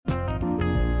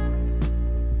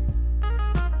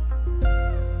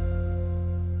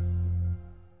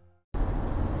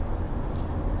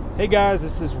Hey guys,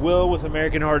 this is Will with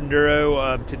American Hard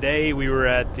Enduro. Today we were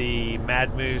at the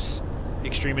Mad Moose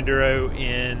Extreme Enduro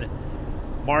in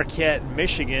Marquette,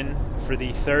 Michigan for the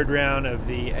third round of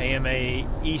the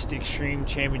AMA East Extreme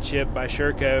Championship by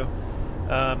Sherco.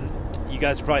 You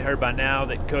guys have probably heard by now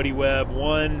that Cody Webb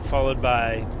won, followed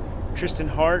by Tristan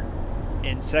Hart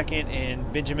in second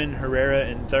and Benjamin Herrera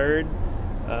in third.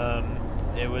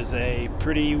 It was a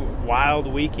pretty wild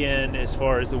weekend as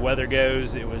far as the weather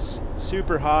goes. It was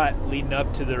super hot leading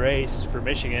up to the race for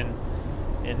Michigan,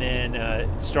 and then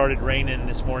it started raining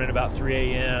this morning about 3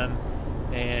 a.m.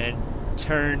 and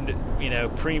turned,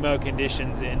 primo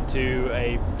conditions into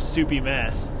a soupy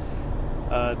mess.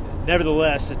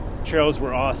 Nevertheless, the trails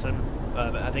were awesome.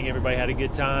 I think everybody had a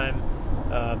good time.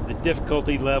 The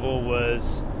difficulty level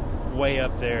was way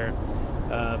up there.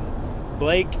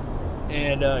 Blake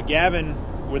and Gavin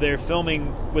were there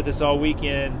filming with us all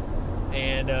weekend,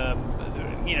 and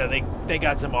they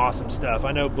got some awesome stuff.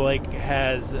 I know Blake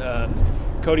has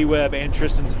Cody Webb and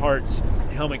Tristan Hart's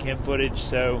helmet cam footage,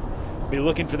 so be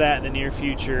looking for that in the near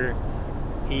future.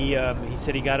 He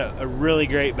said he got a really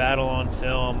great battle on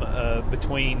film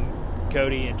between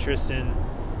Cody and Tristan,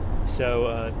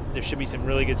 so there should be some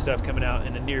really good stuff coming out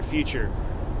in the near future.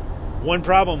 One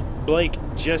problem, Blake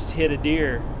just hit a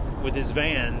deer with his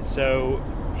van, so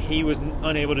he was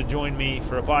unable to join me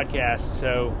for a podcast.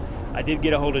 So I did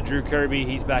get a hold of Drew Kirby.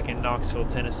 He's back in Knoxville,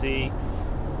 Tennessee.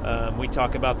 We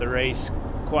talk about the race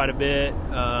quite a bit.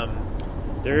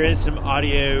 There is some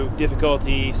audio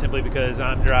difficulty simply because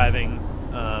I'm driving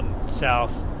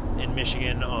south in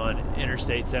Michigan on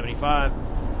Interstate 75.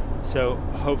 So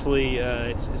hopefully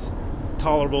it's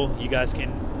tolerable. You guys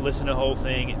can listen to the whole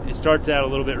thing. It starts out a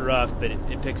little bit rough, but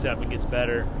it picks up and gets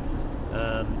better.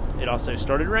 It also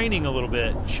started raining a little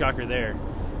bit. Shocker there.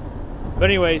 But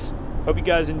anyways, hope you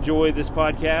guys enjoy this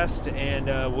podcast, and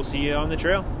we'll see you on the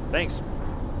trail. Thanks.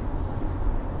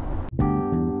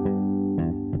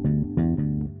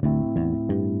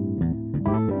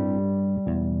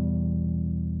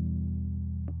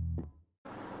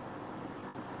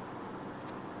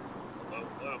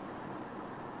 Hello.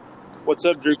 What's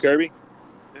up, Drew Kirby?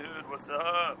 Dude, what's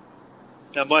up?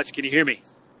 Not much. Can you hear me?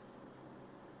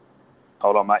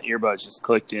 Hold on, my earbuds just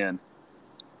clicked in.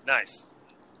 Nice.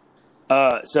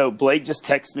 So Blake just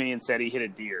texted me and said he hit a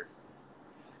deer.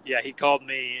 Yeah, he called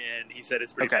me and he said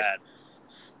it's pretty bad.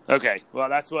 Okay, well,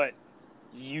 that's what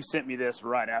you sent me this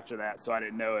right after that, so I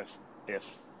didn't know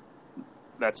if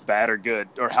that's bad or good,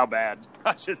 or how bad,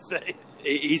 I should say.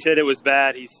 He said it was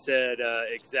bad. He said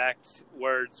exact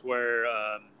words were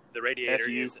the radiator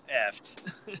is effed.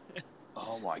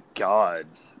 Oh, my God.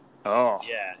 Oh.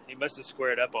 Yeah, he must have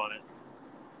squared up on it.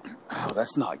 Oh,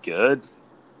 that's not good.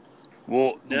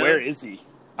 Well, No. Where is he?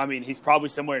 I mean, he's probably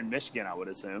somewhere in Michigan, I would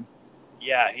assume.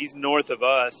 Yeah, he's north of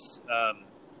us. I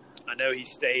know he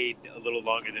stayed a little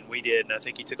longer than we did, and I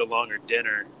think he took a longer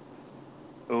dinner.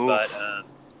 Oof. But,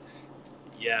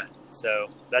 yeah,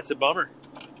 so that's a bummer.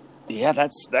 Yeah,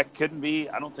 that couldn't be.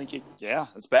 I don't think it. Yeah,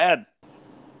 it's bad.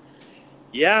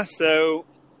 Yeah, so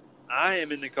I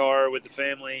am in the car with the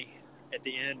family at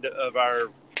the end of our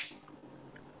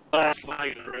last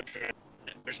leg of the road trip.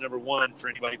 There's number one for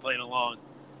anybody playing along.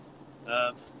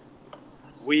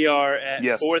 We are at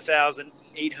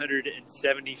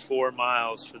 4,874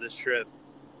 miles for this trip.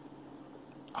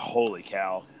 Holy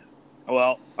cow.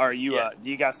 Well, are you? Yeah. Do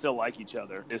you guys still like each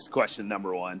other? Is question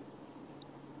number one.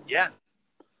 Yeah.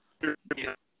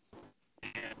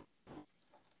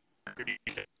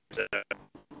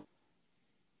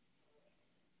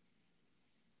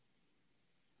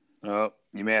 Oh,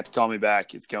 you may have to call me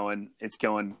back. It's going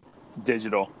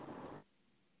digital.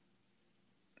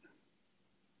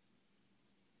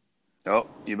 Oh,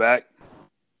 you back?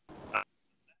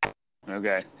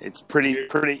 Okay. It's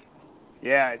pretty,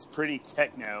 yeah, it's pretty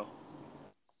techno.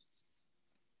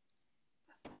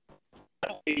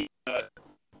 Are you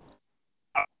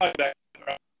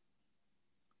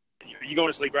going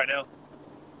to sleep right now?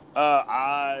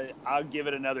 I'll give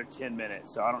it another 10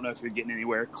 minutes. So I don't know if you're getting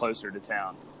anywhere closer to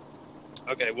town.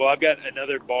 Okay, well, I've got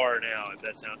another bar now, if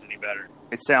that sounds any better.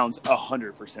 It sounds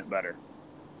 100% better.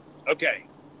 Okay.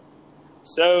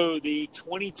 So the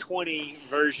 2020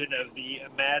 version of the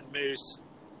Mad Moose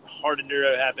Hard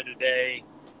Enduro happened today.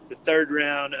 The third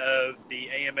round of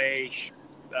the AMA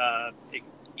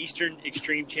Eastern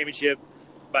Extreme Championship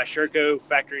by Sherco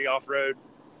Factory Off-Road.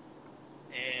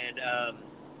 And,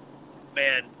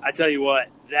 man, I tell you what,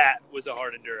 that was a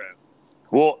hard enduro.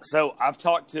 Well, so I've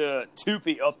talked to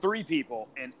three people,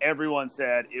 and everyone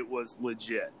said it was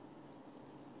legit.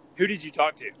 Who did you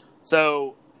talk to?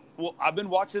 So Well, I've been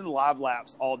watching live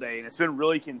laps all day, and it's been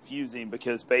really confusing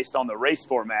because based on the race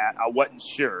format, I wasn't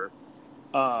sure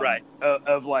Right.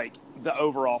 of like the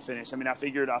overall finish. I mean, I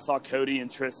figured I saw Cody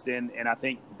and Tristan, and I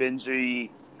think Benji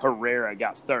Herrera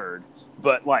got third.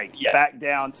 But like back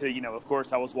down to, of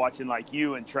course, I was watching like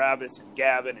you and Travis and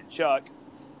Gavin and Chuck,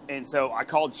 and so I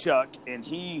called Chuck, and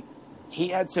he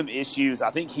had some issues.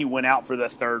 I think he went out for the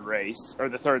third race or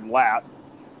the third lap.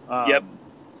 Yep.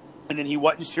 And then he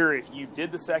wasn't sure if you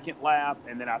did the second lap,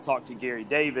 and then I talked to Gary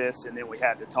Davis, and then we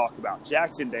had to talk about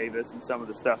Jackson Davis and some of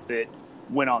the stuff that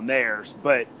went on theirs.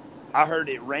 But I heard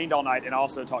it rained all night, and I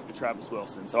also talked to Travis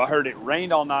Wilson. So I heard it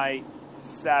rained all night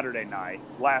Saturday night,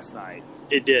 last night.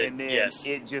 It did, and then yes.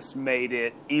 it just made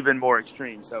it even more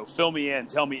extreme. So fill me in,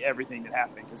 tell me everything that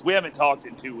happened, because we haven't talked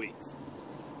in 2 weeks.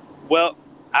 Well,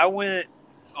 I went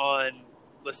on,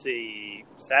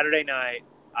 Saturday night,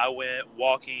 I went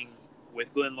walking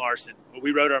with Glenn Larson.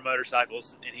 We rode our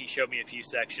motorcycles, and he showed me a few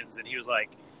sections, and he was like,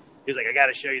 I got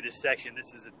to show you this section.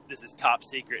 This is top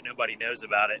secret. Nobody knows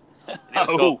about it.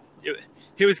 And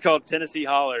it was called Tennessee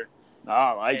Holler. Oh,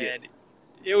 I like it. And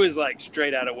it was like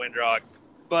straight out of Windrock,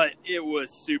 but it was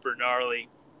super gnarly.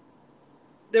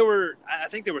 I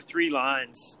think there were 3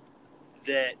 lines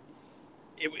that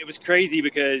it was crazy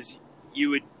because you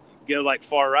would go like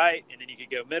far right, and then you could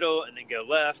go middle, and then go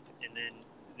left, and then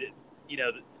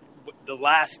the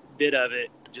last bit of it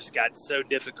just got so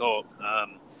difficult.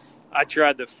 I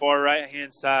tried the far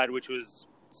right-hand side, which was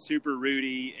super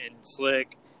rooty and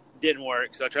slick. Didn't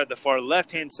work. So I tried the far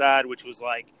left-hand side, which was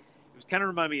like, it was kind of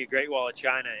reminded me of Great Wall of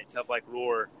China and Tough Like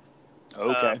Roar.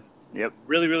 Okay. Yep.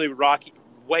 Really, really rocky,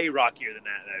 way rockier than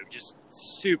that, though. Just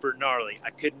super gnarly. I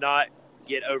could not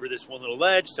get over this one little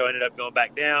ledge, so I ended up going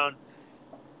back down.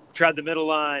 Tried the middle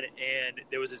line, and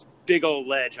there was this big old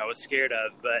ledge I was scared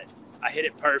of, but I hit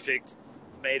it perfect,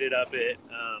 made it up it.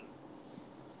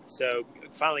 So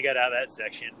finally got out of that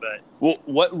section. But well,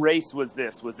 what race was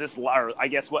this? Was this, or I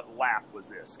guess what lap was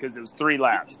this? Because it was 3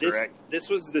 laps, correct? This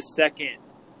was the second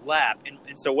lap.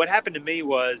 And so what happened to me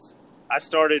was I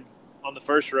started on the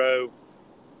first row,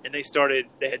 and they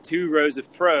had 2 rows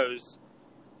of pros,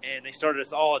 and they started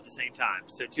us all at the same time.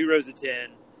 So 2 rows of 10.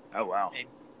 Oh, wow. And,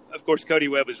 of course, Cody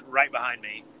Webb was right behind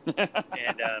me.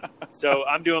 And so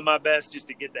I'm doing my best just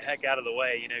to get the heck out of the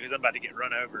way, because I'm about to get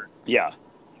run over. Yeah.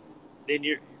 Then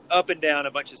you're up and down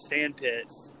a bunch of sand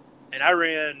pits, and I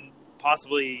ran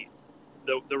possibly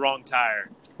the wrong tire.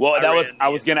 Well, I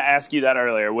was going to ask you that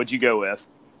earlier. What'd you go with?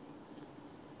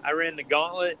 I ran the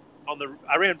gauntlet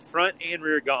I ran front and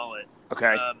rear gauntlet.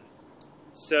 Okay.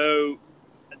 So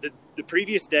the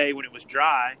previous day when it was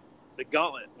dry, the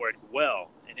gauntlet worked well,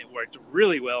 and it worked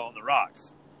really well on the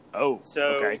rocks. Oh, so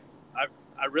okay.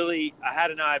 I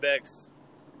had an Ibex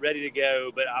ready to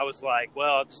go, but I was like,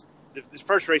 well, this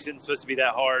first race isn't supposed to be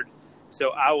that hard,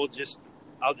 so I'll just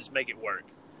make it work.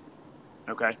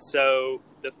 Okay. So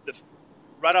the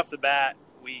right off the bat,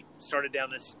 we started down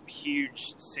this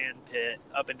huge sand pit,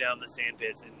 up and down the sand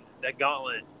pits, and that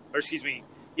gauntlet, that's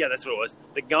what it was.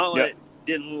 The gauntlet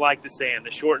didn't like the sand,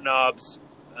 the short knobs.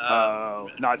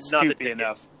 Not scoopy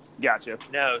enough. Gotcha.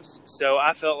 No, so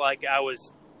I felt like I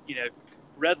was,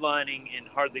 redlining and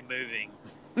hardly moving.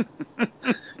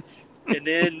 And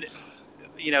then,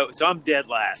 so I'm dead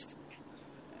last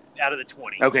out of the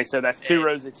 20. Okay, so that's 2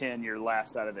 rows of 10. You're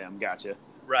last out of them. Gotcha.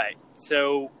 Right.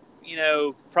 So,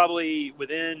 probably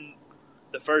within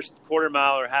the first quarter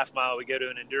mile or half mile, we go to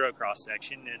an enduro cross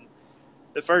section. And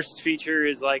the first feature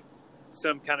is like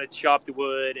some kind of chopped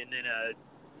wood, and then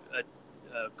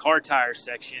a car tire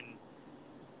section.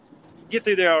 Get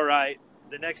through there all right.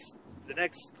 The next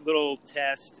little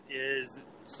test is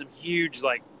some huge,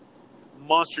 like,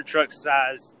 monster truck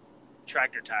size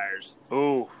tractor tires.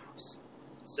 Ooh.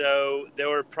 So there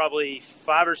were probably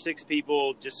 5 or 6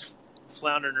 people just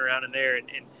floundering around in there, and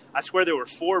I swear there were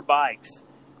 4 bikes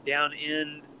down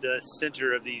in the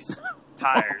center of these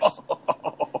tires.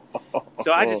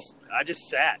 So I just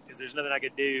sat because there's nothing I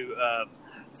could do.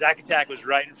 Zack Attack was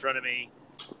right in front of me.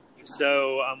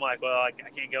 So I'm like, well, I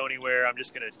can't go anywhere. I'm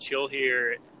just going to chill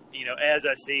here, as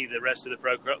I see the rest of the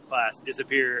pro class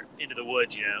disappear into the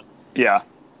woods, Yeah.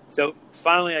 So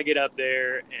finally I get up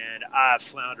there, and I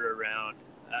flounder around.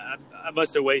 I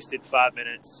must have wasted 5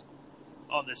 minutes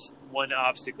on this one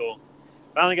obstacle.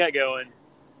 Finally got going,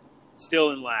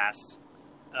 still in last.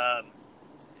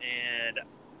 And,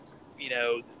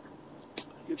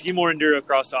 a few more enduro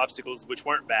cross obstacles, which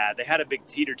weren't bad. They had a big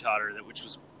teeter-totter, which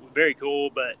was very cool,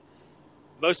 but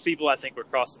most people, I think, were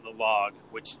crossing the log,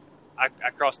 which I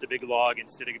crossed a big log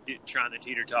instead of trying the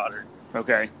teeter-totter.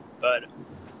 Okay. But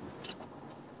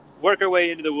work our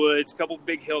way into the woods, a couple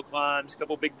big hill climbs, a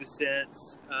couple big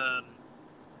descents.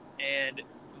 And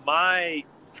my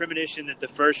premonition that the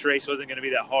first race wasn't going to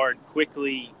be that hard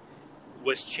quickly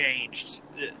was changed.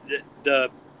 The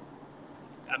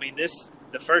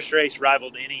first race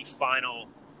rivaled any final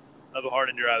of a hard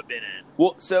enduro I've been in.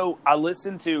 Well, so I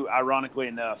listened to, ironically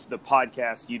enough, the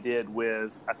podcast you did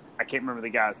with, I can't remember the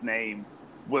guy's name,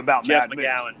 about Jeff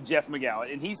McGowan. Jeff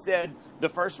McGowan. And he said the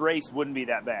first race wouldn't be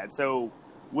that bad. So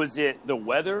was it the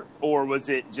weather, or was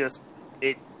it just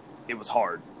it was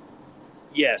hard?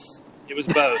 Yes, it was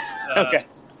both. Okay.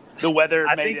 The weather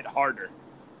made it harder.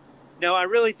 No, I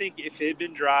really think if it had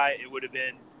been dry, it would have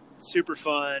been super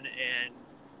fun and,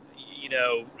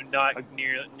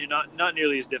 not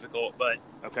nearly as difficult. But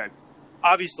okay,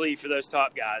 obviously for those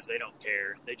top guys, they don't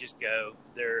care. They just go.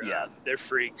 They're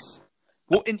freaks.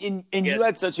 Well, and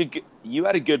you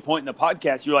had a good point in the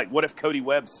podcast. You're like, what if Cody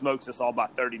Webb smokes us all by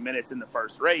 30 minutes in the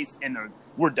first race and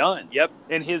we're done? Yep.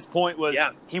 And his point was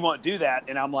he won't do that.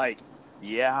 And I'm like,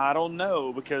 yeah, I don't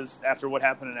know, because after what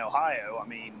happened in Ohio, I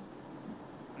mean,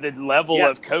 the level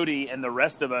of Cody and the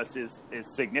rest of us is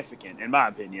significant, in my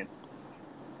opinion.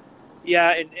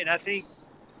 Yeah, and I think,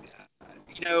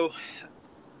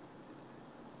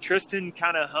 Tristan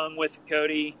kind of hung with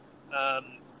Cody,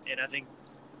 and I think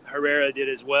Herrera did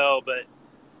as well, but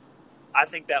I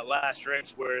think that last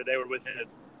race where they were within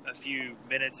a few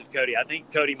minutes of Cody, I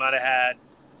think Cody might have had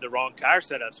the wrong tire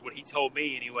setups, what he told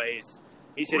me anyways.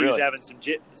 He said he was having some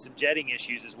jetting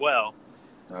issues as well.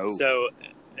 Oh. So,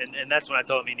 and that's when I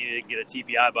told him he needed to get a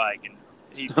TPI bike, and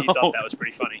he thought that was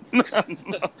pretty funny.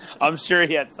 I'm sure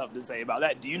he had something to say about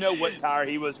that. Do you know what tire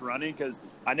he was running? Because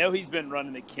I know he's been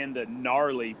running the Kenda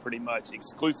Gnarly pretty much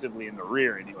exclusively in the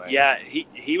rear anyway. Yeah,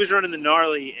 he was running the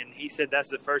Gnarly, and he said that's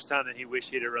the first time that he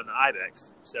wished he'd have run the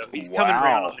Ibex. So he's coming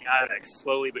around on the Ibex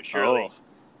slowly but surely. Oh.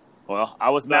 Well, I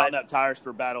was mounting up tires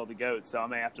for Battle of the Goats, so I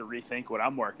may have to rethink what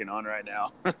I'm working on right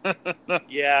now.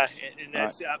 Yeah, and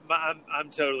that's I'm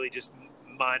totally just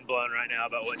mind blown right now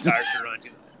about what tires to run,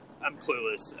 because I'm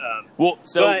clueless.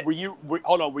 Were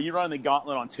you running the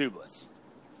Gauntlet on tubeless?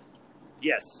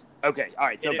 Yes. Okay. All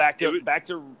right. So back to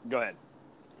go ahead.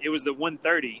 It was the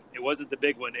 130. It wasn't the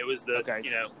big one. It was the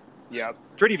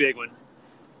pretty big one.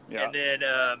 Yeah. And then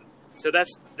so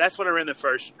that's what I ran the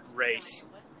first race.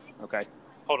 Okay.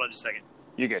 Hold on just a second.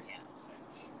 You're good.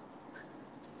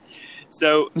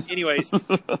 So, anyways,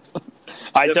 all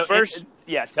right.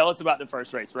 Tell us about the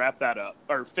first race. Wrap that up,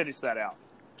 or finish that out.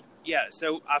 Yeah,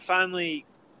 so I finally,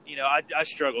 I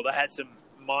struggled. I had some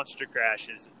monster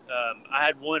crashes. I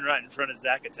had one right in front of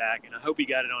Zach Attack, and I hope he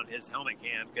got it on his helmet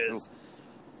cam, because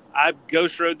I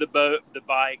ghost rode the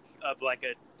bike up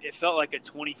it felt like a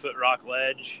 20-foot rock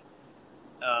ledge,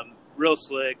 real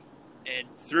slick, and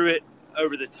threw it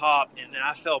over the top, and then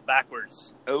I fell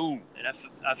backwards. Oh. And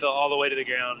I fell all the way to the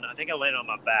ground. I think I landed on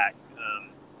my back.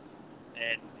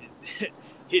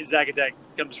 And Zach Attack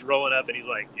comes rolling up, and he's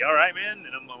like, "You all right, man?"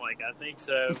 And I'm like, "I think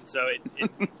so." So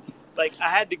it I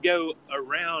had to go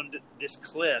around this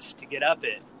cliff to get up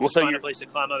it. Well, so find a place to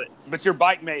climb up it. But your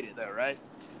bike made it, though, right?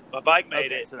 My bike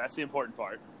made it. So that's the important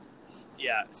part.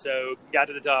 Yeah. So got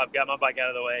to the top, got my bike out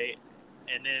of the way,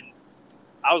 and then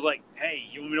I was like, "Hey,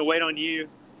 you want me to wait on you?"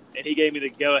 And he gave me the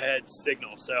go-ahead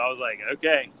signal. So I was like,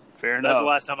 "Okay, fair enough." That's the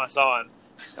last time I saw him.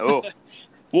 Oh.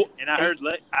 Well, and I heard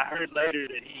later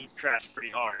that he crashed pretty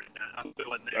hard. I hope it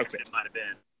wasn't there. Okay. It might have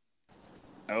been.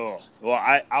 Oh, well,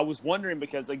 I was wondering,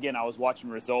 because, again, I was watching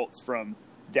results from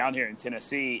down here in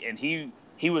Tennessee, and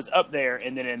he was up there,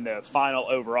 and then in the final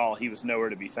overall, he was nowhere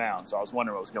to be found. So I was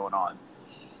wondering what was going on.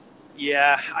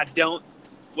 Yeah, I don't.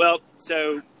 Well,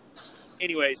 so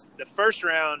anyways, the first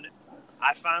round,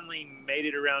 I finally made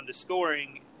it around to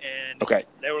scoring, and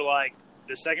they were like,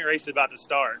 the second race is about to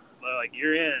start. They're like,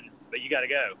 "You're in, but you got to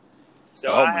go." So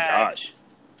gosh.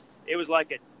 It was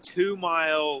like a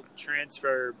 2-mile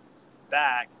transfer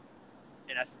back,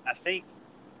 and I think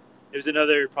it was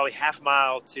another probably half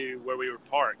mile to where we were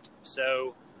parked.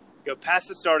 So go past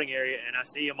the starting area, and I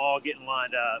see them all getting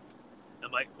lined up.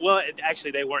 I'm like, well,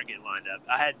 actually, they weren't getting lined up.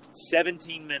 I had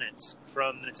 17 minutes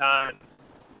from the time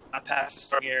I passed the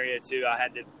starting area to I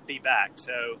had to be back.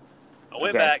 So I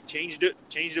went back, changed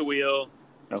a wheel.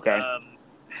 Okay.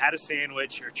 Had a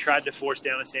sandwich, or tried to force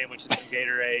down a sandwich and some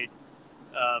Gatorade.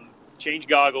 Changed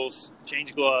goggles,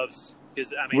 changed gloves,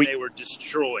 because they were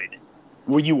destroyed.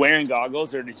 Were you wearing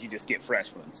goggles, or did you just get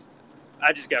fresh ones?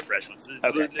 I just got fresh ones.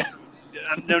 Okay.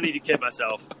 No need to kid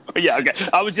myself. Yeah, okay.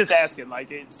 I was just asking. I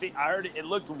heard it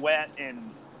looked wet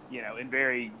and and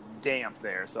very damp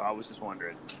there, so I was just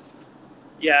wondering.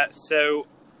 Yeah, so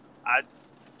I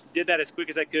did that as quick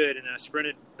as I could, and then I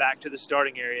sprinted back to the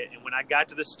starting area. And when I got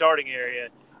to the starting area,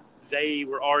 they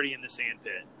were already in the sand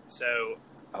pit. So,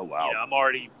 oh wow, I'm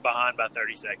already behind by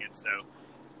 30 seconds. So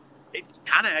it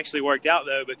kind of actually worked out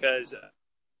though, because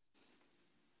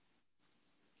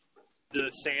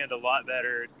the sand a lot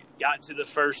better. Got to the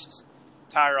first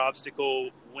tire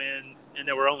obstacle and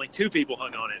there were only 2 people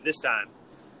hung on it this time.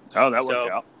 Oh, that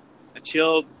worked out. I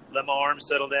chilled, let my arms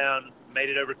settle down, made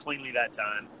it over cleanly that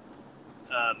time.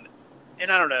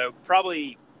 And I don't know,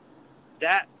 probably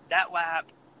that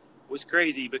lap was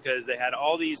crazy because they had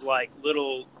all these like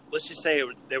little, let's just say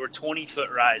they were 20-foot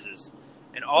rises.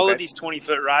 And all of these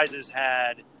 20-foot rises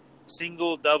had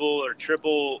single, double, or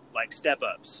triple like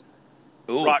step-ups,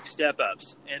 rock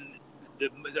step-ups. And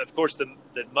of course the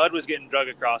mud was getting drug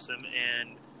across them.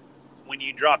 And when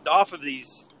you dropped off of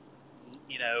these,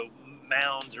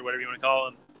 mounds or whatever you want to call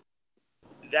them,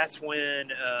 that's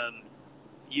when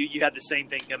you had the same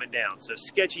thing coming down. So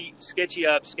sketchy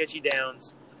up, sketchy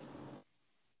downs.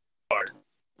 Hard.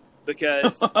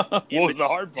 Because what was the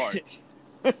hard part?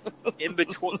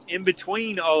 in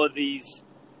between all of these,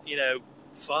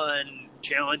 fun,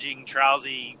 challenging,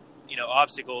 trialsy,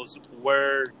 obstacles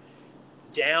were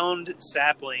downed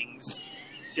saplings,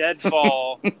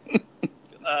 deadfall.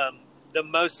 The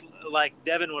most, like,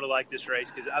 Devin would have liked this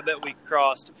race because I bet we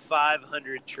crossed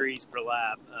 500 trees per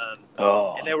lap.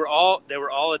 And they were all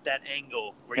at that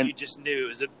angle where you just knew it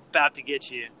was about to get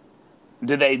you.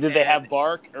 Did they have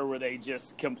bark, or were they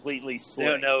just completely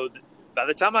slick? No. By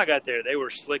the time I got there, they were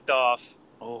slicked off.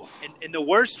 Oh. And the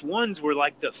worst ones were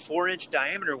like the 4-inch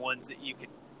diameter ones that you could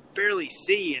barely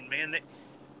see. And man,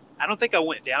 I don't think I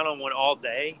went down on one all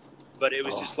day, but it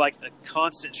was just like a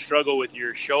constant struggle with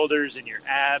your shoulders and your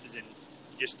abs and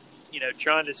just,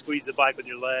 trying to squeeze the bike with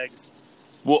your legs.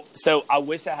 Well, so I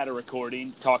wish I had a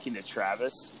recording talking to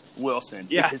Travis Wilson.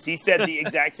 Yeah. Because he said the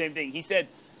exact same thing. He said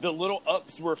the little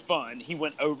ups were fun. He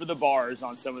went over the bars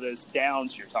on some of those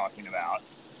downs you're talking about.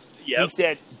 Yep. He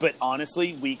said, but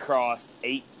honestly, we crossed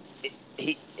 8.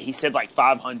 He said like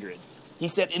 500. He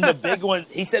said in the big one.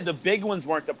 He said the big ones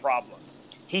weren't the problem.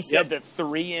 He said the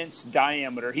 3-inch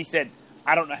diameter. He said,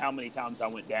 I don't know how many times I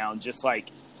went down, just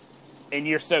like, and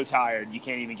you're so tired you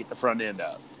can't even get the front end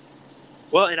up.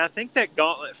 Well, and I think that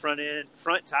gauntlet front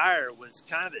tire was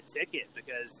kind of the ticket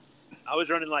because I was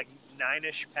running like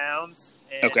 9-ish pounds.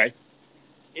 And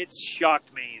it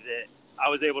shocked me that I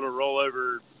was able to roll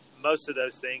over most of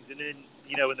those things. And then,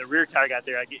 when the rear tire got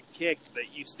there, I get kicked,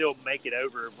 but you still make it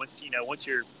over once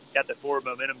you're got the forward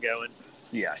momentum going.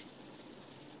 Yeah.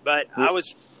 But I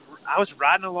was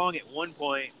riding along at one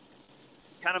point,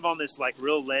 kind of on this like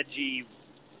real ledgy,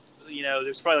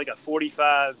 there's probably like a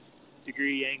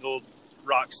 45-degree angled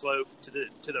rock slope to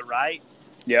the right.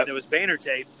 Yeah. There was banner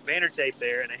tape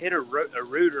there, and I hit a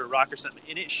root or a rock or something,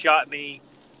 and it shot me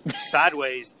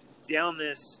sideways down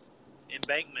this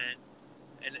embankment,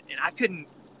 and I couldn't,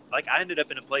 like, I ended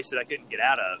up in a place that I couldn't get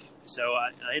out of. So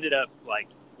I ended up like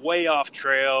way off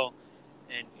trail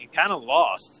and kind of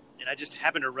lost. And I just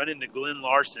happened to run into Glenn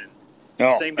Larson,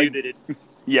 the same dude that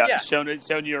had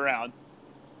shown you around.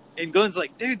 And Glenn's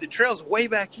like, dude, the trail's way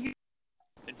back here.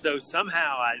 And so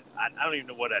somehow I don't even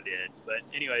know what I did, but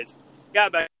anyways,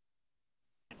 got back.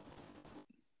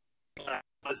 I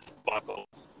was buckled.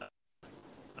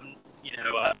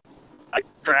 I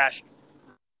crashed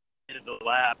into the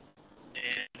lap,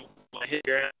 and when I hit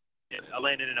the ground, I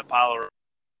landed in a pile of.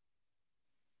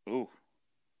 Ooh.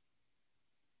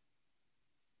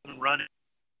 I'm running.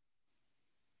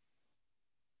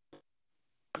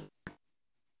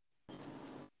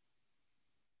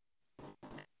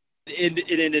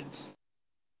 It ended.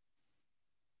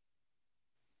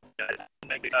 I didn't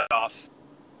make the cutoff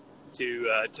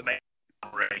to make a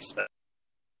race,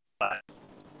 but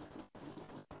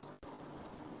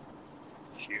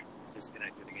shoot,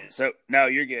 disconnected again. So no,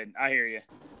 you're good. I hear you.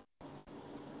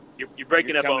 You're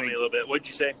breaking up on me a little bit. What'd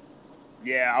you say?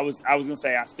 Yeah, I was gonna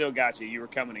say I still got you. You were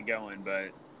coming and going,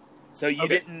 but so you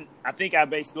didn't. I think I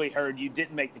basically heard you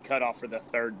didn't make the cutoff for the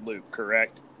third loop,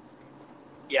 correct?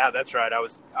 Yeah, that's right. I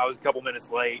was a couple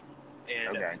minutes late,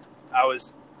 and okay.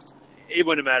 It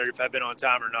wouldn't have mattered if I'd been on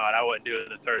time or not. I wasn't doing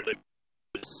the third loop.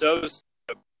 It was so.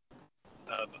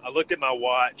 I looked at my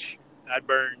watch. I'd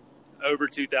burned over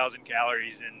 2,000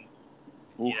 calories in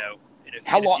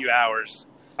a few hours.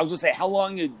 I was gonna say, how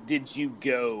long did you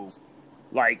go?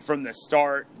 Like from the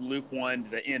start, loop 1 to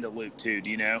the end of loop 2, do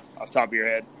you know off the top of your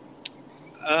head?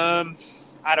 I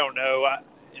don't know. I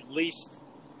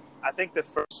think the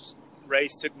first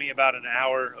race took me about an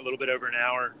hour, a little bit over an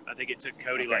hour. I think it took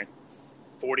Cody like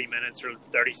 40 minutes or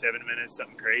 37 minutes,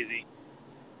 something crazy.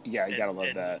 Yeah, you gotta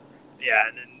love that. Yeah,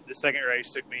 and then the second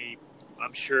race took me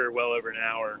I'm sure, well over an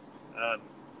hour.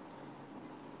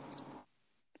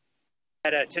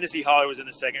 Tennessee Holler was in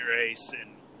the second race,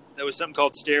 and there was something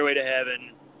called Stairway to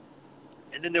Heaven.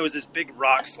 And then there was this big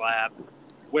rock slab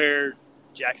where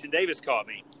Jackson Davis caught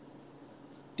me.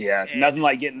 Yeah, And nothing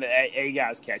like getting the A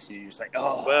guys catching you. You're just like,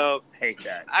 oh, well, hate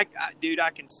that. Dude,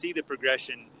 I can see the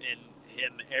progression in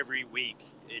him every week.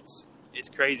 It's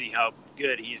crazy how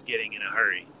good he's getting in a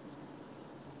hurry.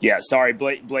 Yeah, sorry,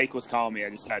 Blake was calling me. I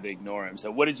just had to ignore him.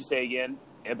 So what did you say again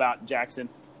about Jackson?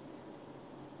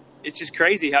 It's just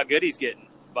crazy how good he's getting.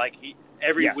 Like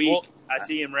every week I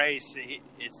see him race.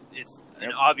 It's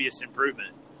an obvious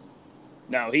improvement.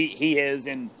 No, he is,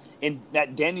 and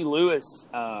that Danny Lewis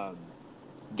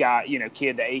guy,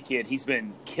 kid, the A kid, he's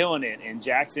been killing it. And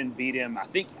Jackson beat him. I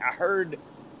think I heard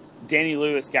Danny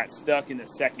Lewis got stuck in the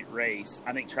second race.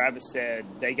 I think Travis said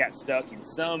they got stuck in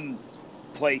some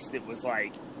place that was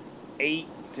like 8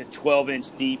 to 12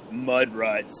 inch deep mud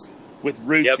ruts with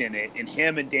roots in it, and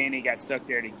him and Danny got stuck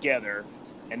there together,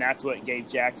 and that's what gave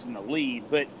Jackson the lead.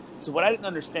 But so what I didn't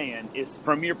understand is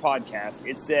from your podcast,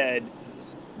 it said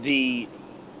the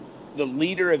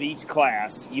leader of each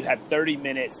class, you had 30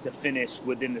 minutes to finish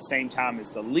within the same time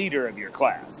as the leader of your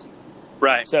class.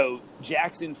 Right. So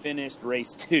Jackson finished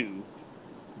race 2,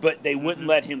 but they wouldn't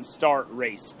let him start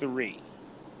race 3.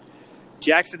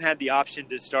 Jackson had the option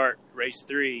to start race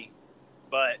 3,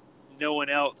 but no one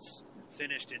else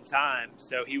finished in time,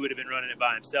 so he would have been running it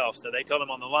by himself. So they told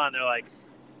him on the line, they're like,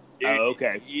 dude,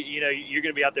 okay. you're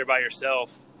going to be out there by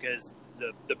yourself because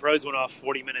the pros went off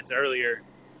 40 minutes earlier.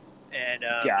 And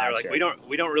they're like, we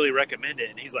don't really recommend it.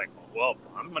 And he's like, well,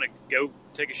 I'm going to go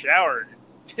take a shower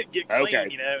and get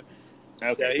clean,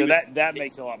 Okay, so that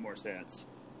makes a lot more sense.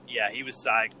 Yeah, he was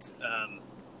psyched.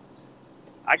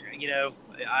 I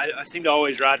seem to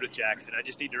always ride with Jackson. I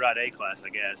just need to ride A class, I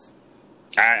guess.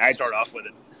 I start off with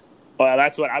him. Well,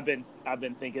 that's what I've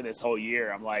been thinking this whole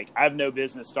year. I'm like, I have no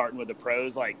business starting with the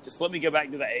pros. Like, just let me go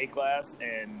back to the A class,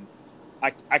 and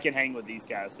I can hang with these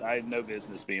guys. I have no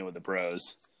business being with the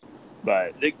pros.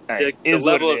 But the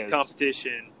level of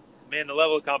competition, man, the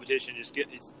level of competition just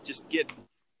get.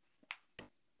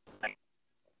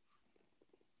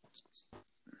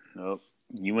 Oh,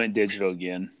 you went digital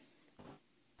again.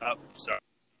 Oh, sorry.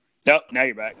 Oh, now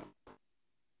you're back.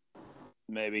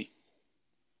 Maybe.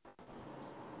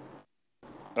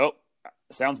 Oh,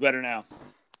 sounds better now.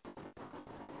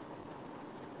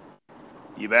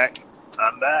 You back?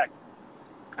 I'm back.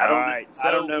 All right.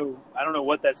 I don't know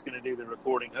what that's going to do to the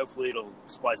recording. Hopefully it'll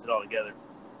splice it all together.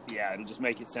 Yeah, it'll just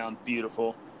make it sound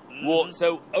beautiful. Mm-hmm. Well,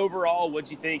 so overall,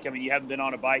 what'd you think? I mean, you haven't been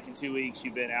on a bike in 2 weeks.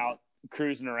 You've been out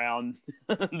cruising around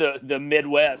the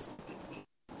Midwest.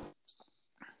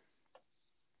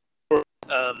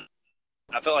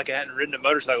 I felt like I hadn't ridden a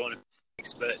motorcycle in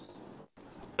weeks, but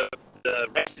the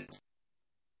races,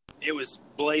 it was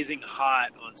blazing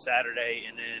hot on Saturday,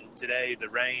 and then today the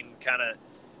rain kind of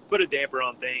put a damper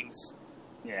on things.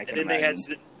 Yeah, and then they had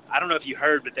some, I don't know if you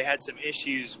heard, but they had some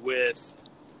issues with,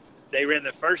 they ran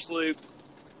the first loop,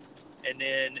 and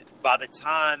then by the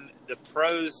time the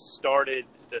pros started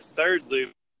the third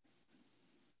loop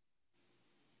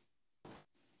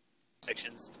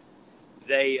sections,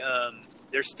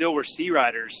 there still were sea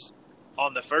riders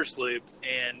on the first loop,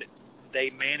 and they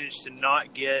managed to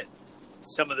not get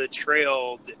some of the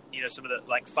trail, some of the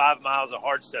like 5 miles of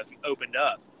hard stuff opened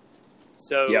up.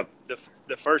 So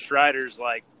the first riders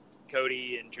like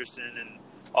Cody and Tristan and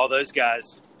all those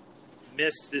guys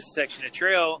missed this section of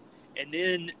trail, and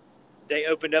then they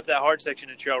opened up that hard section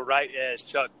of trail right as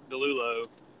Chuck DeLulo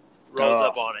rolls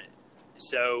up on it.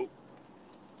 So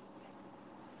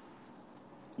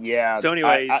yeah. So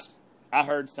anyways, I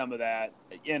heard some of that,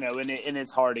 and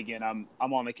it's hard again.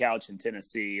 I'm on the couch in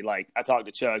Tennessee. Like, I talked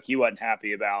to Chuck. He wasn't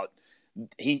happy about.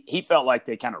 He felt like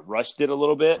they kind of rushed it a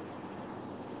little bit.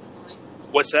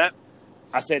 What's that?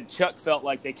 I said Chuck felt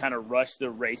like they kind of rushed the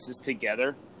races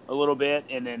together a little bit,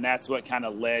 and then that's what kind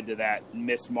of led to that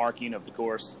mismarking of the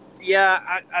course.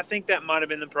 Yeah, I think that might have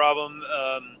been the problem.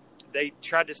 They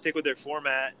tried to stick with their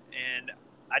format, and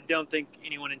I don't think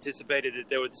anyone anticipated that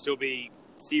there would still be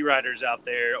sea riders out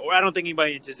there, or I don't think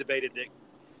anybody anticipated that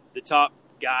the top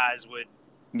guys would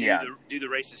do the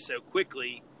races so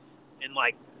quickly, and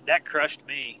like that crushed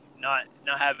me not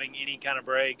having any kind of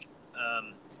break.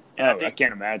 And I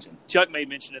can't imagine. Chuck made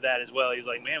mention of that as well. He was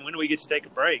like, "Man, when do we get to take a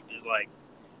break?" It's like,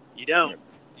 you don't.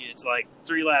 It's like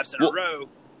 3 laps in a row.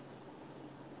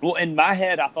 Well, in my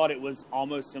head, I thought it was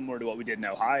almost similar to what we did in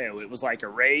Ohio. It was like a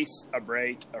race, a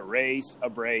break, a race, a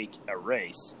break, a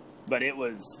race. But it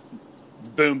was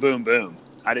boom, boom, boom.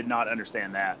 I did not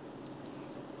understand that.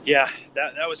 Yeah,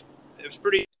 it was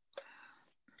pretty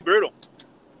brutal.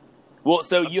 Well,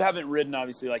 so you haven't ridden,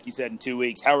 obviously, like you said, in 2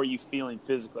 weeks. How are you feeling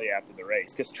physically after the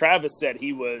race? Because Travis said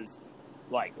he was,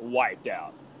 like, wiped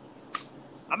out.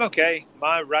 I'm okay.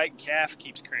 My right calf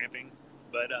keeps cramping,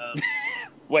 but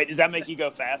Wait, does that make you go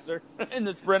faster in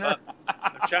the sprinter?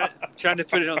 I'm trying to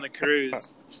put it on the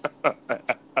cruise.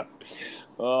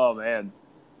 Oh, man.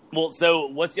 Well, so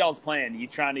what's y'all's plan? You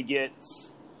trying to get,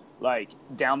 like,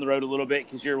 down the road a little bit?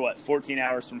 Because you're, 14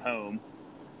 hours from home.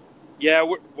 Yeah,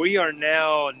 we are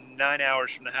now 9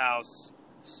 hours from the house,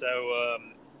 so I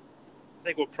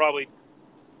think we'll probably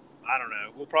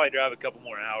drive a couple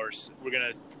more hours. We're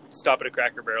going to stop at a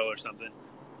Cracker Barrel or something.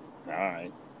 All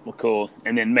right. Well, cool.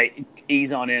 And then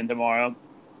ease on in tomorrow.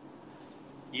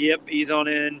 Yep, ease on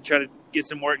in, try to get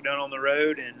some work done on the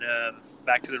road, and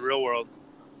back to the real world.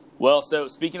 Well, so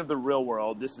speaking of the real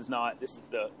world, this is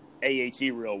the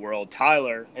AHE real world.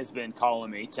 Tyler has been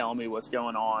calling me, telling me what's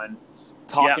going on,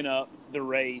 talking up the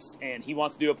race, and he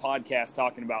wants to do a podcast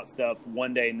talking about stuff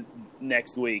one day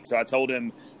next week. So I told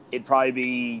him it'd probably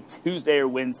be Tuesday or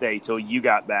Wednesday till you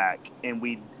got back, and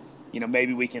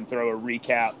maybe we can throw a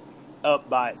recap up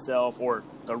by itself or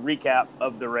a recap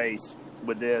of the race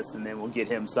with this, and then we'll get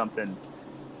him something.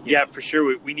 Yeah, for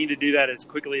sure. We need to do that as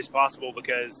quickly as possible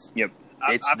because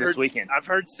it's this weekend. I've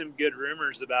heard some good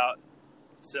rumors about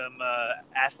some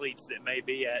athletes that may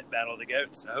be at Battle of the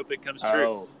Goats. I hope it comes true.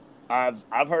 Oh,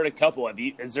 I've heard a couple.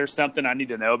 Is there something I need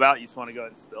to know about? You just want to go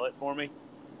ahead and spill it for me?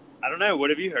 I don't know.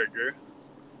 What have you heard, Drew?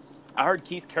 I heard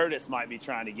Keith Curtis might be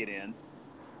trying to get in.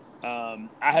 I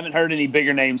haven't heard any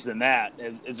bigger names than that.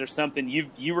 Is there something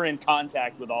you were in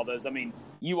contact with all those? I mean,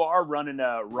 you are running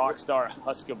a Rockstar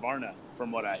Husqvarna,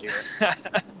 from what I hear.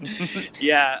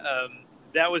 Yeah,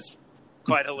 that was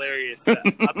quite hilarious.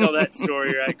 I'll tell that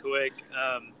story right quick.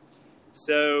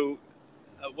 So,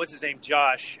 what's his name?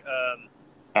 Josh.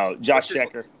 Josh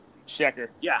Shecker. Shecker.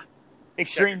 Yeah.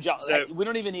 Extreme Shecker. Josh. So, we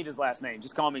don't even need his last name.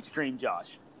 Just call him Extreme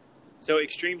Josh. So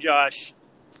Extreme Josh,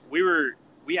 we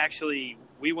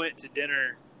went to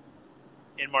dinner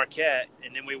in Marquette,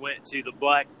 and then we went to the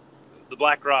Black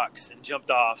Rocks and jumped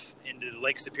off into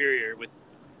Lake Superior with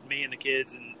me and the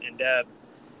kids and Deb.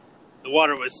 The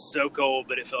water was so cold,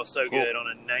 but it felt so good on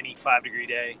a 95-degree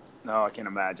day. No, I can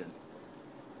imagine.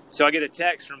 So I get a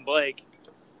text from Blake,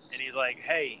 and he's like,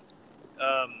 "Hey,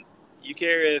 you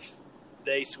care if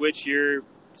they switch your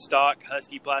stock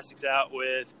Husky plastics out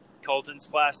with Colton's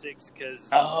plastics?"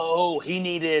 Because he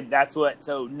needed. That's what.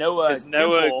 So Noah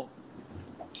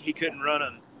he couldn't run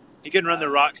them. He couldn't run the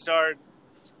Rockstar,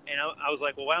 and I was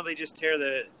like, "Well, why don't they just tear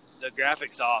the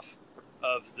graphics off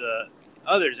of the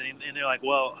others?" And they're like,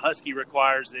 "Well, Husky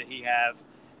requires that he have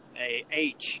a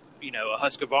H, a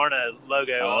Husqvarna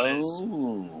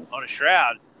logo on a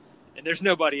shroud, and there's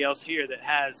nobody else here that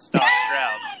has stock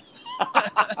shrouds."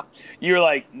 You were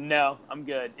like, "No, I'm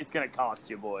good. It's gonna cost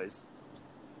you, boys."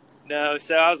 No,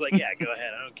 so I was like, "Yeah, go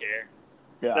ahead. I don't care."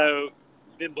 Yeah. So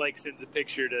then Blake sends a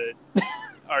picture to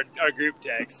our group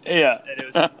text. Yeah, and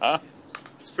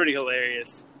it's pretty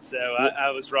hilarious. So I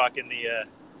was rocking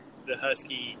the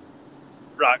Husky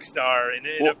Rockstar,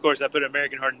 and of course I put an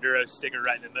American Hard Enduro sticker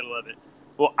right in the middle of it.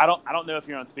 Well, I don't know if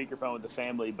you're on speakerphone with the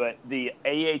family, but the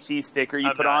AHE sticker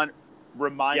you put on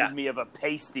reminded me of a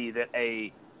pasty that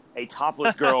a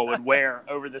topless girl would wear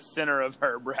over the center of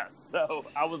her breast. So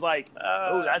I was like,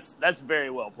 that's very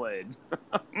well played.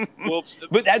 Well,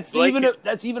 but that's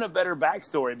even a better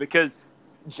backstory, because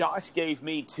Josh gave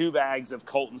me 2 bags of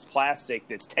Colton's plastic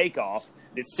that's takeoff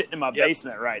that's sitting in my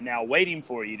basement right now waiting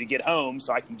for you to get home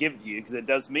so I can give it to you, because it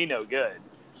does me no good.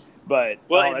 But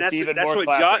that's even more what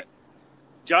classic.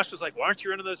 Josh was like, "Why aren't you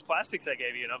running those plastics I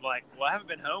gave you?" And I'm like, "Well, I haven't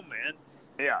been home, man."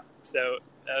 Yeah. So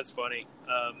that was funny.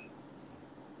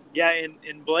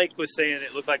 And Blake was saying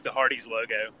it looked like the Hardee's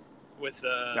logo with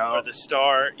or the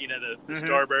star, the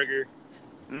Star Burger.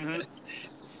 Mm-hmm.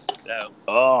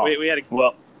 So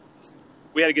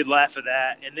we had a good laugh at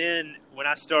that. And then when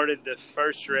I started the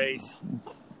first race,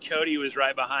 Cody was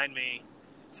right behind me,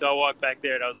 so I walked back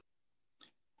there and I was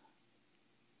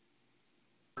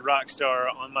Rockstar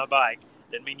on my bike.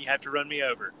 Didn't mean you have to run me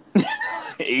over.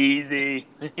 Easy.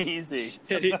 He was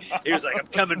like, "I'm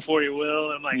coming for you, Will."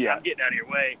 And I'm like, "I'm getting out of your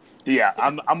way." Yeah,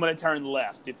 I'm going to turn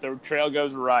left. If the trail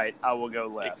goes right, I will go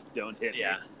left. Don't hit me.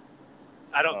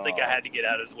 I don't think I had to get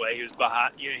out of his way. He was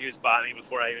behind. He was by me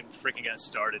before I even freaking got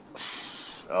started.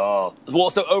 Oh,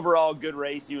 well. So overall, good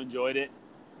race. You enjoyed it?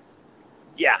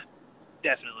 Yeah,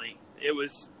 definitely. It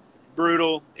was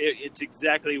brutal. It's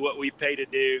exactly what we pay to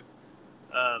do.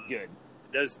 Good.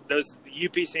 Those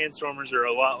UP Sandstormers are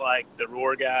a lot like the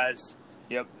Roar guys.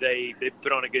 Yep. They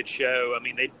put on a good show. I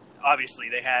mean, they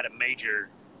had a major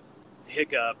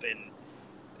hiccup, and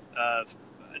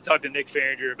I talked to Nick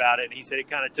Farringer about it, and he said it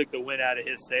kind of took the wind out of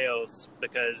his sails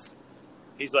because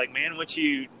he's like, man, once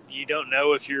you don't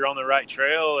know if you're on the right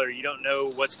trail or you don't know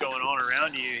what's going on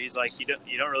around you, he's like, you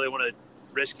don't really want to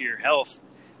risk your health.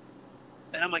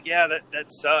 And I'm like, yeah,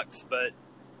 that sucks, but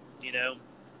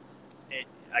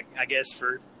I guess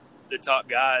for the top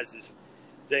guys, if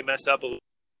they mess up a little,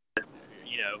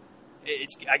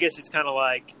 I guess it's kind of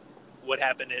like what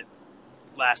happened at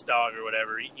Last Dog or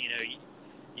whatever.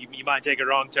 You might take a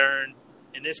wrong turn.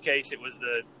 In this case, it was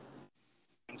the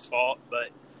team's fault, but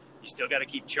you still got to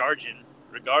keep charging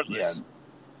regardless.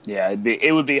 Yeah,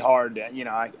 it would be hard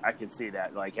to, I could see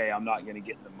that. Like, hey, I'm not going to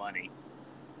get the money.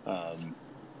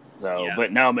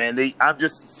 But no, man, I'm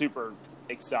just super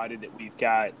excited that we've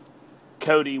got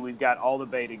Cody, we've got all the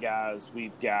beta guys,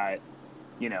 we've got,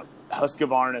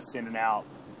 Husqvarna sending out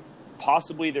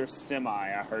possibly their semi,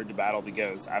 I heard, to battle the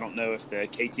goats. I don't know if the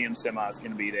KTM semi is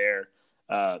going to be there.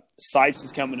 Sipes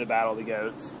is coming to battle the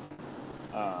goats.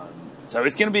 So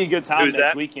it's going to be a good time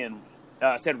next weekend.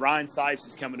 I said Ryan Sipes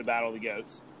is coming to battle the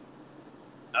goats.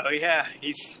 Oh, yeah.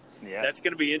 That's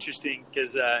going to be interesting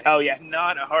because he's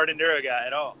not a hard enduro guy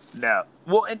at all. No.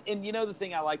 Well, and the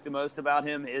thing I like the most about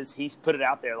him is he's put it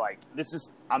out there like, this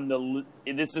is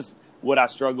what I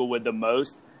struggle with the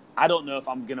most. I don't know if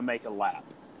I'm going to make a lap,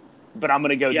 but I'm going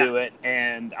to go do it,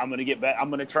 and I'm going to get back. I'm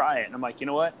going to try it. And I'm like, you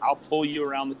know what? I'll pull you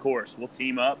around the course. We'll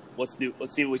team up. Let's see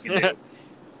what we can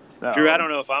do. Drew, I don't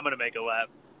know if I'm going to make a lap.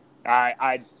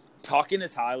 I talking to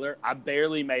Tyler, I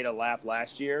barely made a lap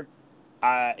last year.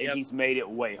 And he's made it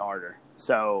way harder.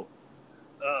 So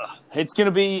it's gonna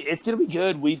be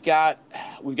good. We've got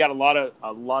a lot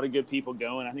of good people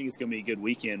going. I think it's gonna be a good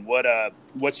weekend.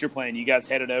 What's your plan? You guys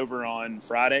headed over on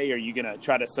Friday, or are you gonna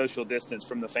try to social distance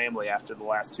from the family after the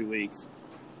last 2 weeks?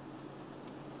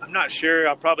 I'm not sure.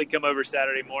 I'll probably come over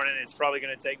Saturday morning. It's probably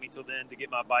gonna take me till then to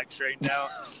get my bike straightened out.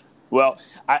 Well,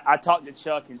 I talked to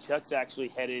Chuck, and Chuck's actually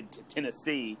headed to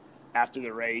Tennessee after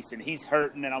the race, and he's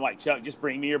hurting, and I'm like, Chuck, just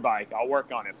bring me your bike. I'll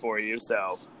work on it for you.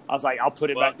 So I was like, I'll put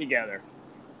it back together.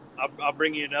 I'll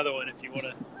bring you another one if you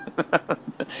want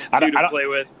to play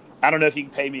with. I don't know if you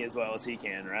can pay me as well as he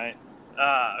can, right?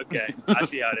 Okay. I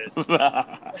see how it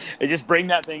is. Just bring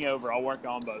that thing over. I'll work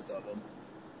on both of them.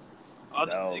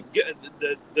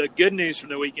 The good news from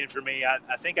the weekend for me,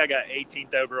 I think I got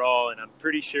 18th overall, and I'm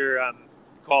pretty sure I'm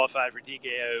qualified for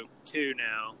TKO 2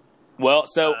 now. Well,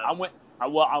 so I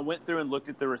went through and looked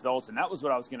at the results, and that was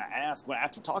what I was going to ask.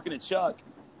 After talking to Chuck,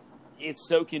 it's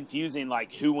so confusing,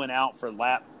 like who went out for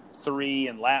lap 3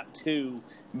 and lap 2,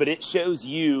 but it shows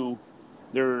you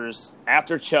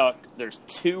after Chuck, there's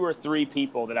 2 or 3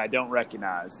 people that I don't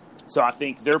recognize. So I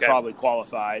think they're probably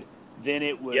qualified. Then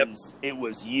it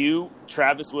was you,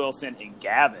 Travis Wilson, and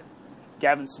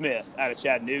Gavin Smith out of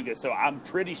Chattanooga. So I'm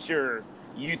pretty sure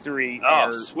you 3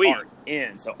 are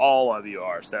in. So all of you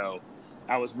are. So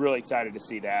I was really excited to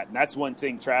see that. And that's one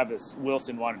thing Travis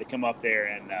Wilson wanted to come up there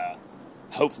and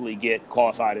hopefully get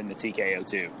qualified in the TKO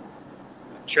too.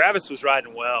 Travis was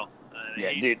riding well.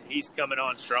 Dude. He's coming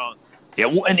on strong. Yeah,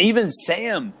 well, and even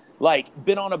Sam,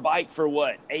 been on a bike for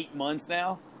 8 months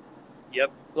now?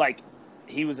 Yep.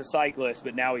 He was a cyclist,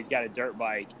 but now he's got a dirt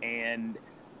bike, and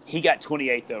he got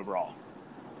 28th overall.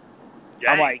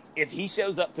 Dang. I'm like, if he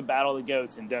shows up to Battle of the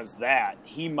Goats and does that,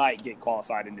 he might get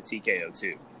qualified into TKO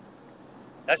too.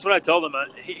 That's what I told him.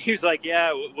 He was like,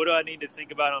 yeah, what do I need to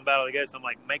think about on Battle of the Goats? I'm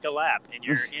like, make a lap, and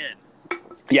you're in.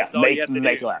 Yeah,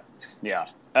 make a lap. Yeah.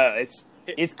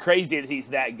 It's crazy that he's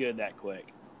that good that quick.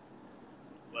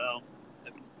 Well,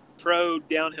 pro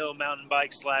downhill mountain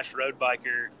bike / road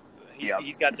biker,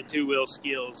 he's got the 2-wheel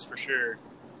skills for sure.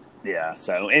 Yeah.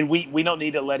 So, and we don't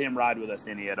need to let him ride with us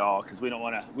any at all because we don't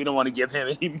want to give him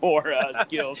any more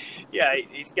skills. Yeah,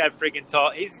 he's got freaking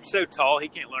tall. He's so tall he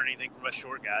can't learn anything from us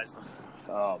short guys.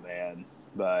 Oh man,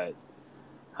 but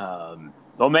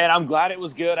well, man, I'm glad it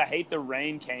was good. I hate the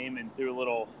rain came and threw a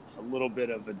little bit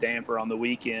of a damper on the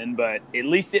weekend, but at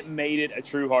least it made it a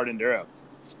true hard enduro.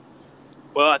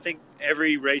 Well, I think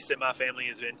every race that my family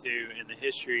has been to in the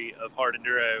history of hard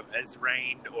enduro has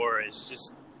rained or is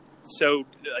just so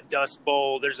a dust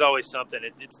bowl. There's always something.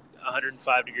 It's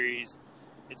 105 degrees.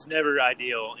 It's never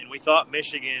ideal. And we thought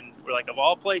Michigan, we're like, of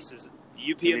all places,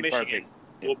 the UP of Michigan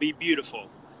will be beautiful.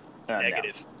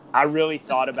 Negative. No. I really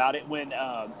thought about it when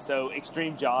so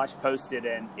Extreme Josh posted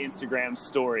an Instagram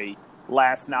story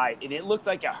last night, and it looked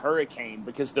like a hurricane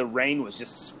because the rain was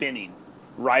just spinning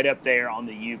right up there on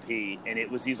the UP, and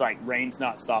he's like, rain's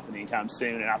not stopping anytime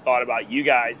soon. And I thought about you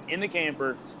guys in the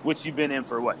camper, which you've been in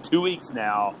for 2 weeks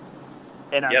now,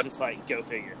 and I was just like, go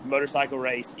figure. Motorcycle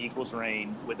race equals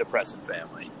rain with the Preston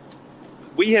family.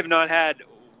 We have not had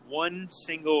one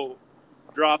single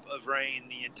drop of rain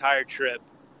the entire trip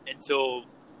until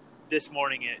this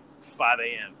morning at 5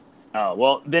 a.m. Oh,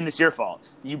 well, then it's your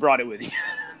fault. You brought it with you.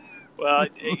 Well,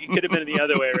 it could have been the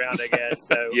other way around, I guess.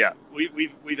 So yeah,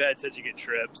 we've had such a good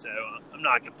trip, so I'm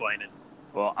not complaining.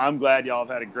 Well, I'm glad y'all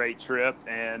have had a great trip,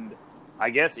 and I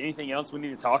guess anything else we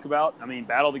need to talk about? I mean,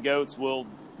 Battle of the Goats, we'll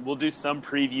do some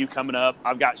preview coming up.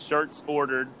 I've got shirts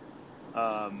ordered.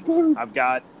 I've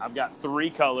got 3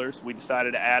 colors. We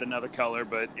decided to add another color,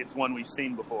 but it's one we've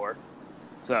seen before.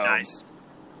 So nice.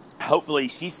 Hopefully,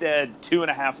 she said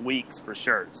 2.5 weeks for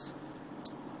shirts.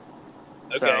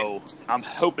 Okay. So I'm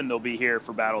hoping they'll be here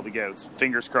for Battle of the Goats.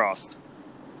 Fingers crossed.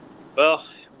 Well,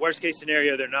 worst case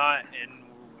scenario, they're not, and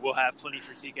we'll have plenty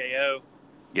for TKO.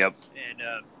 Yep. And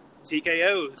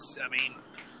TKO's, I mean,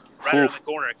 right around the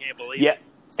corner. I can't believe Yeah. it.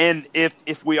 And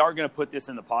if we are going to put this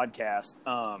in the podcast,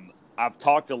 I've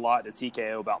talked a lot to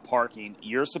TKO about parking.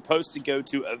 You're supposed to go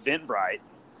to Eventbrite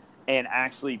and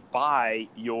actually buy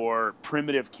your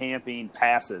primitive camping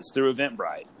passes through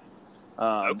Eventbrite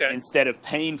instead of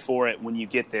paying for it when you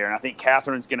get there. And I think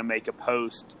Catherine's going to make a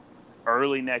post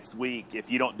early next week. If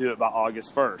you don't do it by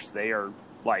August 1st, they are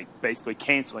like basically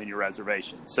canceling your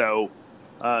reservation. So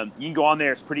you can go on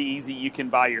there. It's pretty easy. You can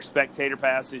buy your spectator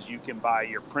passes. You can buy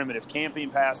your primitive camping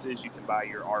passes. You can buy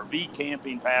your RV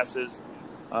camping passes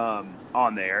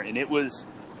on there. And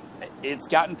it's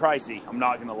gotten pricey. I'm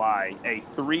not going to lie. A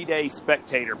 3-day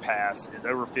spectator pass is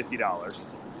over $50.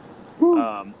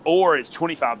 Or it's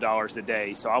 $25 a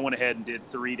day. So I went ahead and did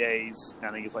 3 days. I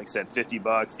think it's like I said,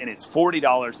 $50, and it's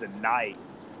 $40 a night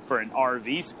for an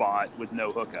RV spot with no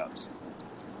hookups.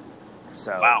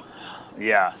 So wow.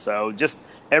 Yeah. So just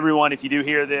everyone, if you do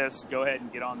hear this, go ahead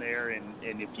and get on there.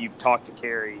 And if you've talked to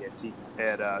Carrie at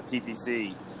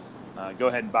TTC, go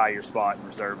ahead and buy your spot and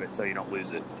reserve it so you don't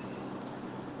lose it.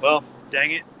 Well,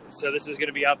 dang it. So this is going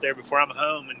to be out there before I'm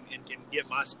home and can get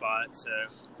my spot. So.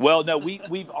 Well, no,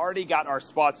 we've already got our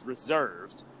spots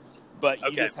reserved, but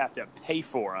you just have to pay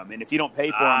for them. And if you don't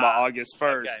pay for them by August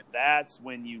 1st, that's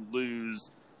when you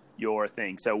lose your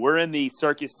thing. So we're in the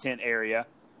circus tent area.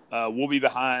 We'll be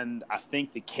behind, I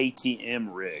think, the KTM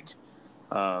rig.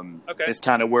 It's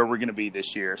kind of where we're going to be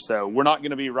this year. So we're not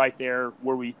going to be right there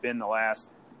where we've been the last,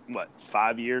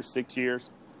 5 years, 6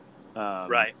 years?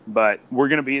 Right. But we're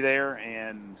going to be there,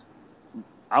 and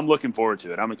I'm looking forward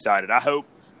to it. I'm excited. I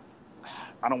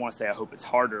don't want to say I hope it's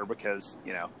harder because,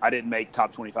 I didn't make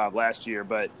top 25 last year,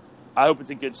 but I hope it's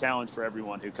a good challenge for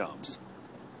everyone who comes.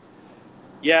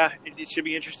 Yeah, it should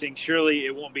be interesting. Surely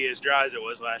it won't be as dry as it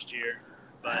was last year,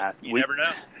 but you never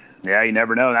know. Yeah, you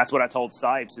never know. And that's what I told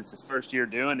Sipes. It's his first year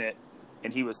doing it,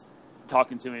 and he was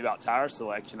talking to me about tire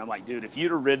selection. I'm like, dude, if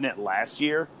you'd have ridden it last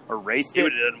year or raced it,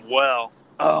 would have done well.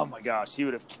 Oh, my gosh, he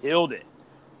would have killed it.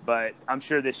 But I'm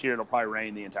sure this year it'll probably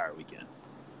rain the entire weekend.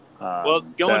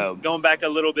 Going back a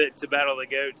little bit to Battle of the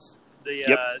Goats, the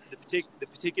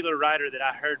particular rider that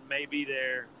I heard may be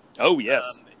there. Oh, yes.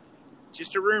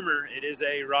 Just a rumor. It is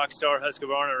a Rockstar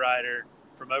Husqvarna rider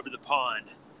from over the pond.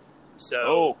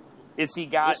 So, is he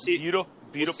got beautiful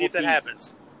we'll see if that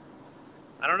happens.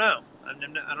 I don't know.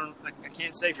 I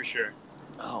can't say for sure.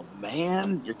 Oh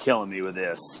man, you're killing me with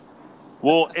this.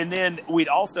 Well, and then we'd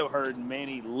also heard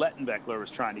Manny Lettenbeckler was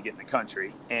trying to get in the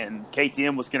country, and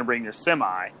KTM was going to bring their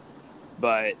semi,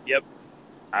 but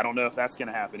I don't know if that's going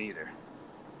to happen either.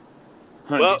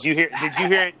 Well, did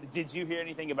you hear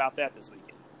anything about that this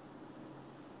weekend?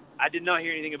 I did not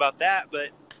hear anything about that, but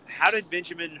how did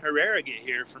Benjamin Herrera get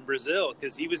here from Brazil?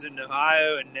 Because he was in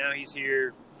Ohio, and now he's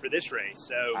here for this race.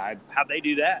 So how'd they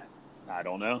do that? I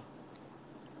don't know.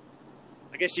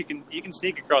 I guess you can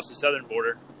sneak across the southern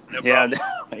border. No problem.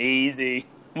 Easy.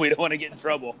 We don't want to get in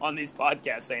trouble on these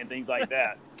podcasts saying things like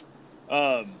that.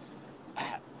 I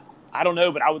don't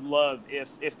know, but I would love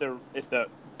if the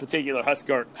particular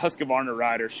Husqvarna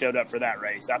rider showed up for that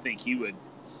race. I think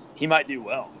he might do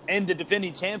well. And the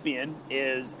defending champion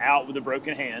is out with a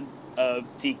broken hand of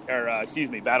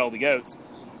Battle of the Goats.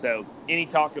 So any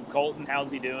talk of Colton? How's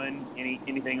he doing?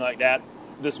 Anything like that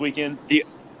this weekend?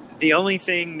 The only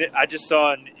thing that I just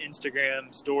saw an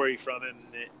Instagram story from him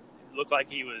that looked like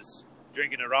he was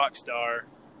drinking a Rockstar,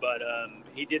 but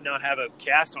he did not have a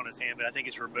cast on his hand, but I think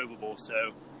it's removable.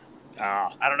 So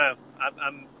I don't know.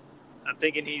 I'm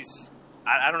thinking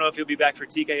I don't know if he'll be back for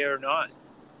TKO or not.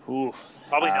 Oof.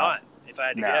 Probably not, if I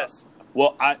had to guess.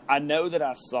 Well, I know that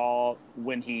I saw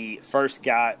when he first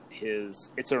got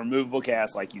it's a removable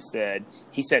cast, like you said.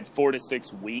 He said 4 to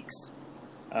 6 weeks.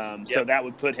 So that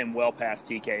would put him well past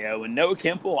TKO. And Noah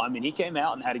Kemple, I mean, he came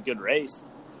out and had a good race.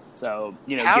 So,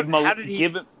 how did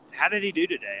he do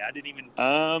today? I didn't even.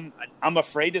 I'm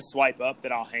afraid to swipe up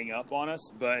that I'll hang up on us,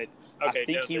 but I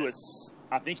think he was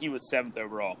I think he was 7th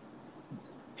overall,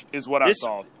 is what I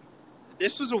saw.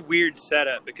 This was a weird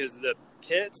setup because the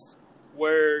pits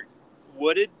were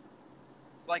wooded.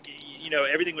 Like,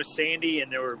 everything was sandy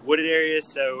and there were wooded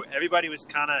areas, so everybody was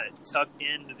kind of tucked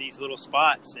into these little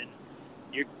spots, and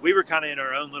we were kind of in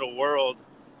our own little world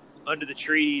under the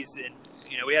trees, and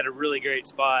we had a really great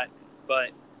spot. But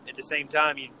at the same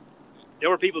time, there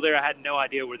were people there I had no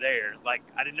idea were there. Like,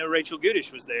 I didn't know Rachel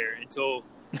Goodish was there until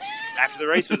after the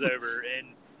race was over,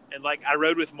 and like I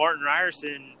rode with Martin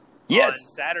Ryerson on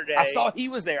Saturday. I saw he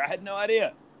was there. I had no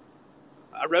idea.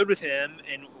 I rode with him,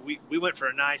 and we went for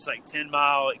a nice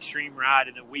 10-mile extreme ride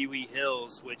in the Wee Wee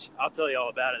Hills, which I'll tell you all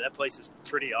about it. That place is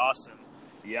pretty awesome.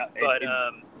 Yeah. But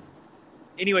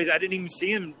anyways, I didn't even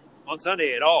see him on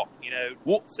Sunday at all.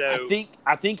 Well, so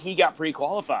I think he got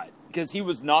pre-qualified because he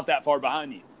was not that far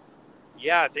behind you.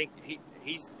 Yeah, I think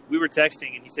we were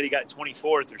texting, and he said he got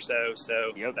 24th or so.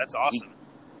 So that's awesome.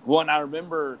 And I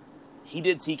remember he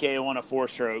did TKO on a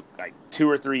 4-stroke 2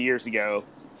 or 3 years ago.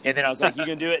 And then I was like, "You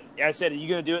gonna do it?" I said, "Are you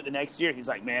gonna do it the next year?" He's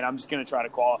like, "Man, I'm just gonna try to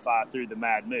qualify through the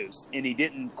Mad Moose." And he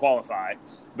didn't qualify,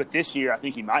 but this year I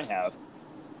think he might have.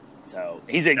 So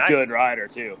he's a good rider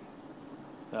too.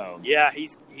 Yeah,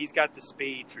 he's got the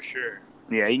speed for sure.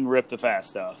 Yeah, he can rip the fast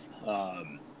stuff.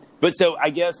 But so I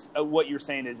guess what you're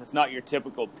saying is it's not your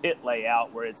typical pit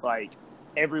layout where it's like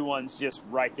everyone's just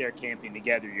right there camping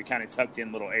together. You're kind of tucked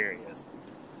in little areas.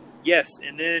 Yes,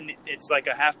 and then it's like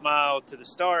a half mile to the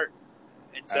start.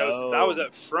 And so since I was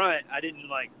up front, I didn't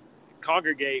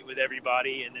congregate with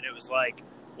everybody. And then it was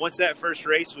once that first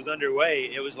race was underway,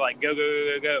 it was go, go,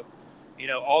 go, go,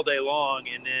 go, all day long.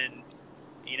 And then,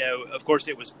 of course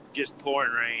it was just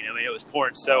pouring rain. I mean, it was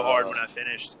pouring so hard when I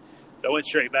finished. So I went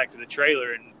straight back to the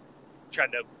trailer and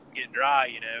tried to get dry,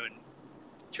 and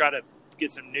try to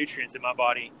get some nutrients in my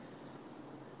body.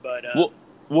 But,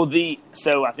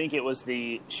 so I think it was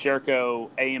the Sherco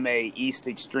AMA East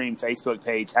Extreme Facebook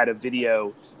page had a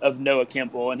video of Noah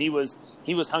Kemple, and he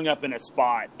was hung up in a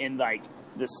spot, and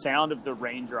the sound of the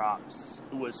raindrops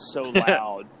was so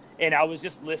loud, and I was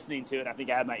just listening to it. I think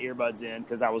I had my earbuds in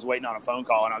because I was waiting on a phone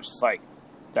call, and I was just like,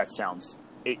 "That sounds."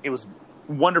 It was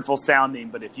wonderful sounding,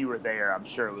 but if you were there, I'm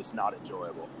sure it was not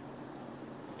enjoyable.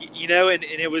 And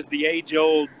it was the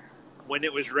age-old. When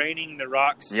it was raining, the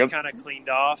rocks kind of cleaned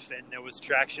off, and there was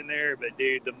traction there. But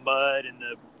dude, the mud and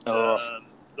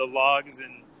the logs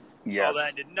and all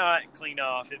that did not clean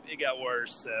off. It got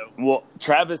worse. So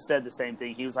Travis said the same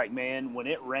thing. He was like, "Man, when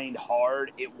it rained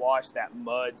hard, it washed that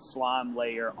mud slime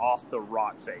layer off the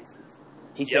rock faces."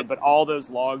 He said, "But all those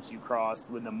logs you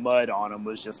crossed with the mud on them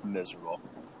was just miserable."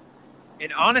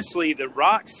 And honestly, the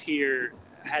rocks here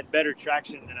had better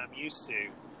traction than I'm used to.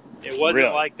 It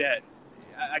wasn't like that.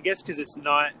 I guess because it's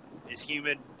not as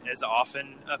humid as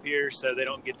often up here, so they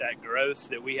don't get that growth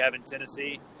that we have in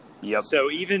Tennessee. Yep. So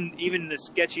even the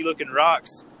sketchy looking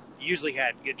rocks usually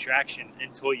had good traction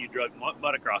until you drug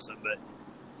mud across them. But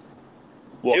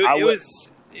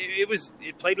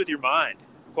it played with your mind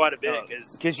quite a bit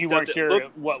because you weren't sure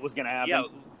what was going to happen. Yeah,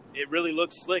 it really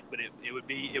looked slick, but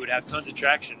it would have tons of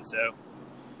traction. So.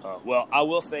 Well, I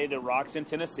will say the rocks in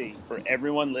Tennessee, for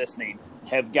everyone listening,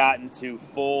 have gotten to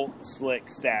full slick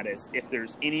status if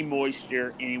there's any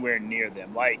moisture anywhere near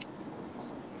them.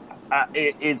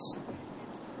 It's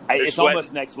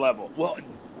almost next level. Well,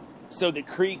 so the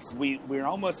creeks, we're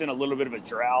almost in a little bit of a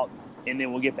drought, and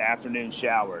then we'll get the afternoon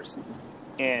showers.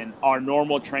 And our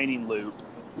normal training loop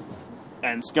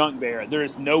and Skunk Bear, there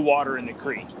is no water in the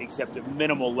creek except a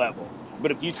minimal level.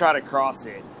 But if you try to cross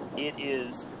it, it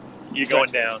is... You're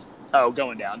going down. Oh,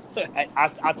 going down.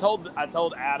 I told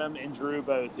Adam and Drew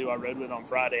both, who I rode with on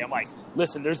Friday, I'm like,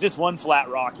 "Listen, there's this one flat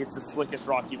rock. It's the slickest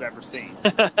rock you've ever seen."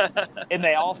 And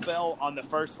they all fell on the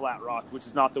first flat rock, which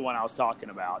is not the one I was talking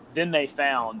about. Then they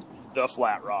found the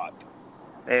flat rock.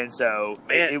 And so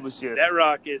it was just... That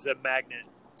rock is a magnet.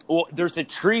 Well, there's a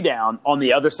tree down on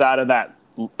the other side of that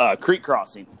creek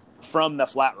crossing from the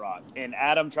flat rock. And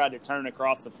Adam tried to turn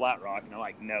across the flat rock, and I'm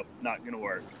like, "Nope, not going to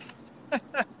work."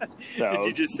 So, did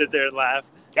you just sit there and laugh?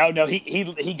 Oh, no,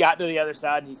 he got to the other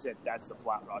side, and he said, "That's the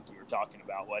flat rock you were talking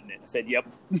about, wasn't it?" I said, "Yep."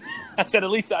 I said, "At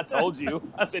least I told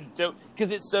you." I said,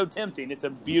 because it's so tempting. It's a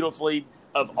beautifully,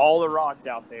 of all the rocks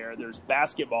out there, there's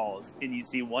basketballs, and you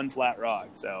see one flat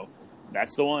rock. So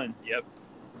that's the one. Yep.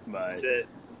 But, that's it.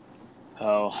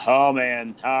 Oh,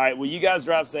 man. All right, well, you guys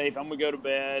drive safe. I'm going to go to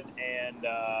bed, and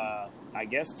I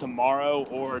guess tomorrow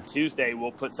or Tuesday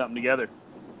we'll put something together.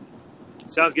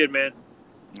 Sounds good, man.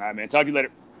 All right, man. Talk to you later.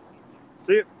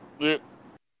 See you. See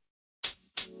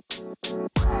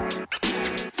you.